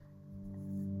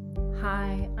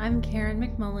Hi, I'm Karen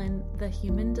McMullen, the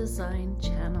Human Design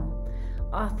Channel,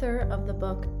 author of the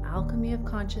book Alchemy of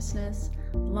Consciousness,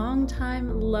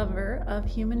 longtime lover of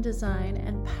human design,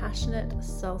 and passionate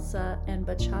salsa and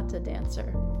bachata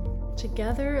dancer.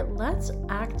 Together, let's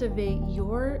activate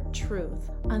your truth,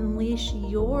 unleash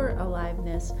your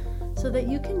aliveness so that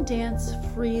you can dance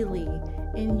freely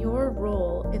in your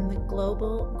role in the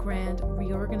global grand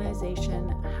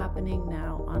reorganization happening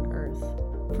now on Earth.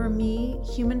 For me,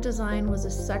 human design was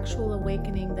a sexual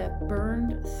awakening that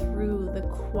burned through the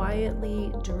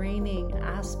quietly draining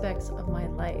aspects of my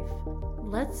life.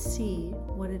 Let's see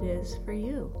what it is for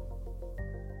you.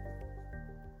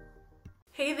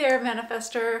 Hey there,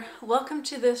 Manifestor. Welcome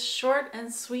to this short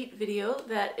and sweet video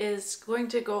that is going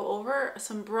to go over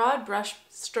some broad brush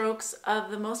strokes of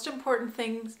the most important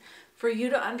things for you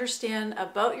to understand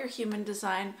about your human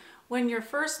design when you're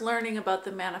first learning about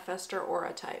the Manifestor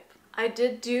aura type. I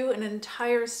did do an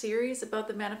entire series about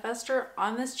the Manifestor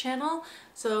on this channel,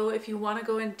 so if you want to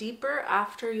go in deeper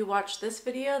after you watch this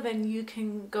video, then you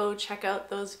can go check out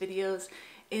those videos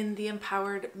in the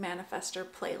Empowered Manifestor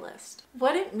playlist.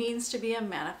 What it means to be a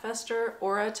Manifestor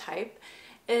aura type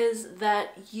is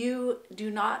that you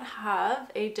do not have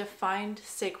a defined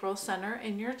sacral center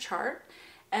in your chart,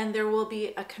 and there will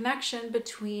be a connection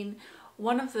between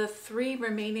one of the three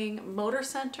remaining motor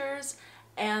centers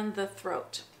and the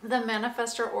throat. The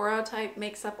Manifestor aura type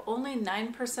makes up only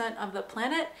 9% of the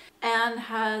planet and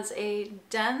has a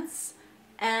dense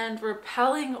and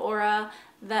repelling aura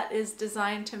that is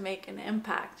designed to make an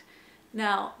impact.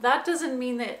 Now, that doesn't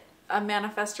mean that a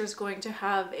manifestor is going to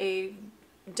have a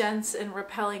dense and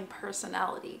repelling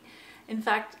personality. In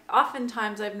fact,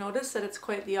 oftentimes I've noticed that it's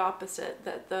quite the opposite,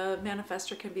 that the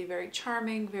manifestor can be very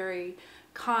charming, very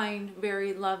kind,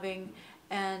 very loving,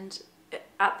 and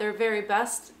at their very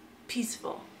best,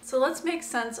 peaceful. So let's make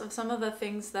sense of some of the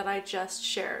things that I just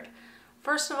shared.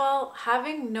 First of all,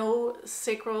 having no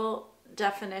sacral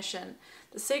definition.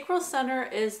 The sacral center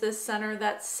is this center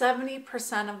that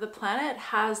 70% of the planet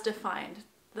has defined.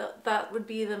 That would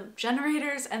be the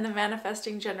generators and the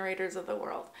manifesting generators of the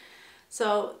world.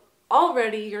 So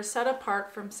already you're set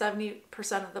apart from 70%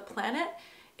 of the planet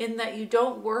in that you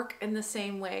don't work in the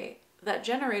same way that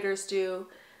generators do,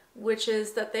 which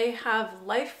is that they have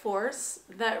life force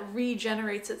that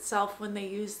regenerates itself when they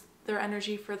use their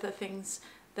energy for the things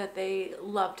that they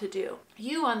love to do.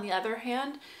 You, on the other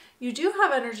hand, you do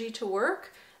have energy to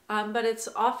work, but it's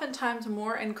oftentimes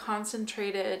more in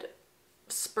concentrated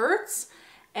spurts,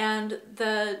 and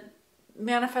the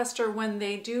manifestor, when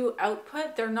they do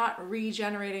output, they're not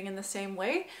regenerating in the same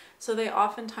way, so they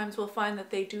oftentimes will find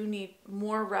that they do need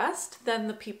more rest than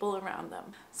the people around them.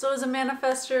 So as a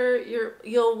manifestor,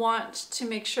 you'll want to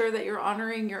make sure that you're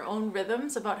honoring your own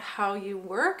rhythms about how you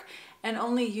work, and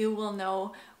only you will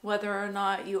know whether or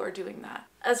not you are doing that.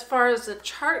 As far as the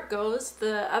chart goes,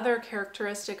 the other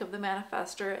characteristic of the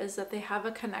manifestor is that they have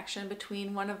a connection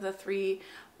between one of the three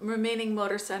remaining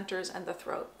motor centers and the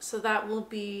throat. So that will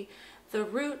be the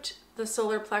root, the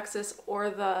solar plexus, or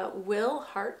the will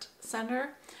heart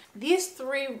center. These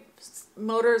three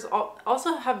motors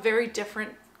also have very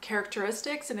different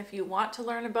characteristics, and if you want to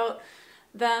learn about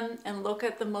them and look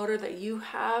at the motor that you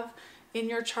have in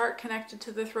your chart connected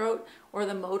to the throat or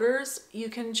the motors, you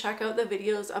can check out the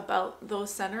videos about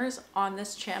those centers on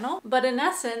this channel. But in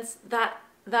essence,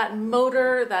 that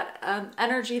motor, that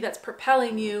energy that's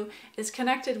propelling you is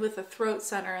connected with the throat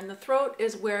center, and the throat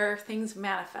is where things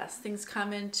manifest. Things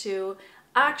come into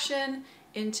action,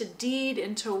 into deed,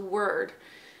 into word.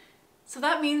 So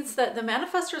that means that the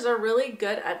manifestors are really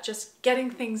good at just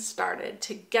getting things started,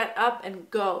 to get up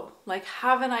and go, like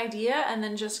have an idea and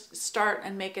then just start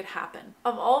and make it happen.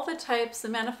 Of all the types, the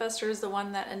manifestor is the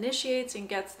one that initiates and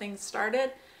gets things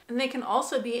started. And they can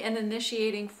also be an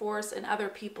initiating force in other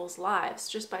people's lives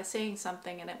just by saying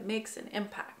something, and it makes an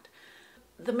impact.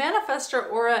 The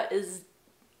manifestor aura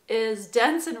is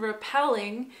dense and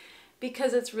repelling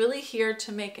because it's really here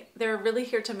to they're really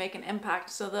here to make an impact.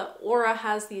 So the aura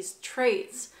has these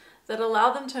traits that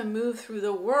allow them to move through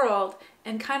the world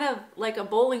and kind of like a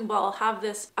bowling ball have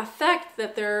this effect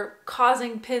that they're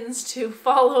causing pins to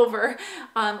fall over,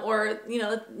 or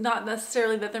not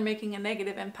necessarily that they're making a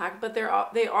negative impact, but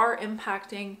they are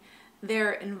impacting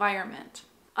their environment.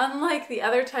 Unlike the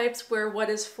other types where what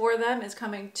is for them is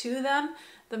coming to them,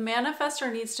 the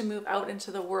manifestor needs to move out into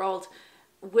the world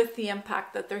with the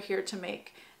impact that they're here to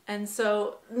make. And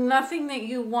so nothing that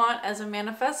you want as a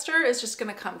manifestor is just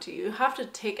going to come to you. You have to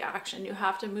take action. You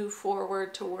have to move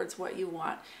forward towards what you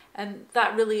want. And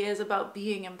that really is about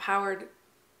being empowered.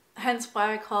 Hence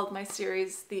why I called my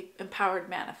series The Empowered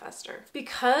Manifestor.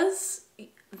 Because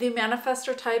the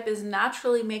manifestor type is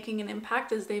naturally making an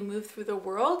impact as they move through the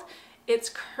world. It's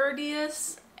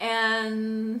courteous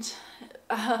and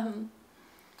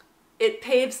it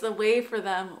paves the way for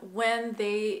them when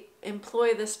they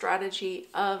employ the strategy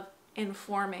of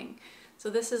informing. So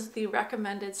this is the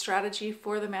recommended strategy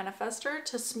for the manifestor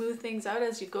to smooth things out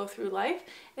as you go through life,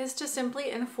 is to simply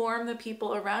inform the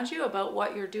people around you about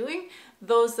what you're doing,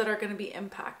 those that are going to be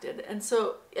impacted. And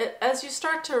so as you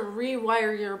start to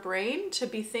rewire your brain to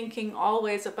be thinking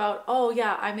always about, oh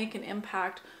yeah, I make an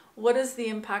impact, what is the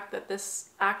impact that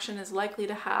this action is likely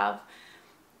to have,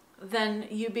 then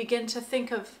you begin to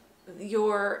think of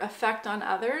your effect on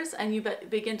others and you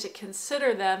begin to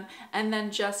consider them, and then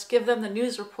just give them the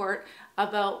news report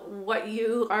about what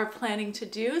you are planning to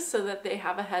do so that they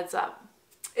have a heads up.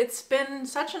 It's been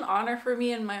such an honor for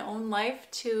me in my own life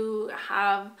to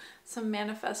have some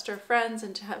manifestor friends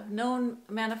and to have known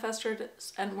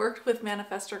manifestors and worked with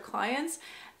manifestor clients.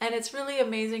 And it's really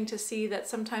amazing to see that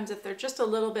sometimes if they're just a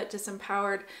little bit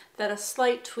disempowered, that a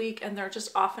slight tweak and they're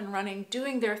just off and running,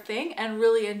 doing their thing and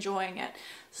really enjoying it.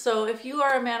 So if you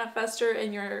are a manifestor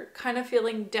and you're kind of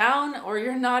feeling down or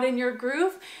you're not in your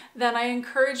groove, then I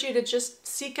encourage you to just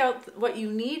seek out what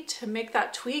you need to make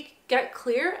that tweak, get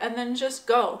clear, and then just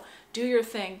go, do your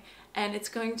thing. And it's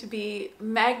going to be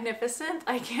magnificent.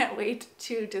 I can't wait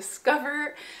to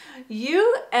discover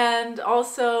you. And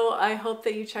also, I hope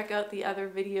that you check out the other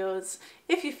videos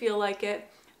if you feel like it,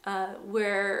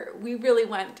 where we really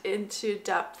went into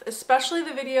depth, especially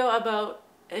the video about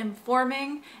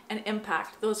informing and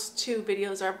impact. Those two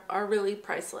videos are really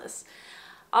priceless.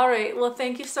 All right, well,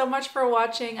 thank you so much for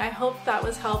watching. I hope that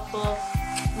was helpful.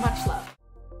 Much love.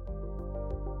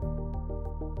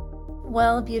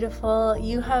 Well, beautiful,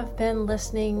 you have been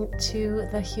listening to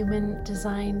the Human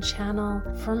Design channel.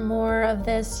 For more of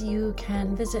this, you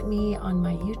can visit me on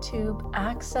my YouTube,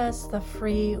 access the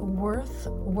free Worth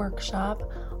workshop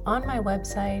on my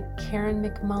website,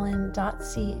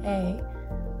 karenmcmullen.ca,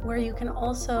 where you can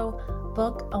also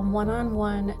book a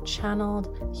one-on-one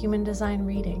channeled human design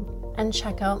reading and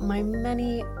check out my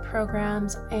many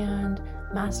programs and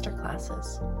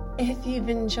masterclasses. If you've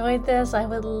enjoyed this, I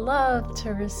would love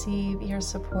to receive your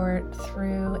support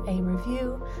through a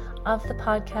review of the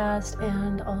podcast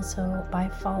and also by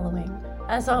following.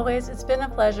 As always, it's been a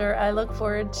pleasure. I look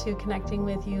forward to connecting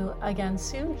with you again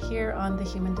soon here on the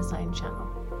Human Design channel.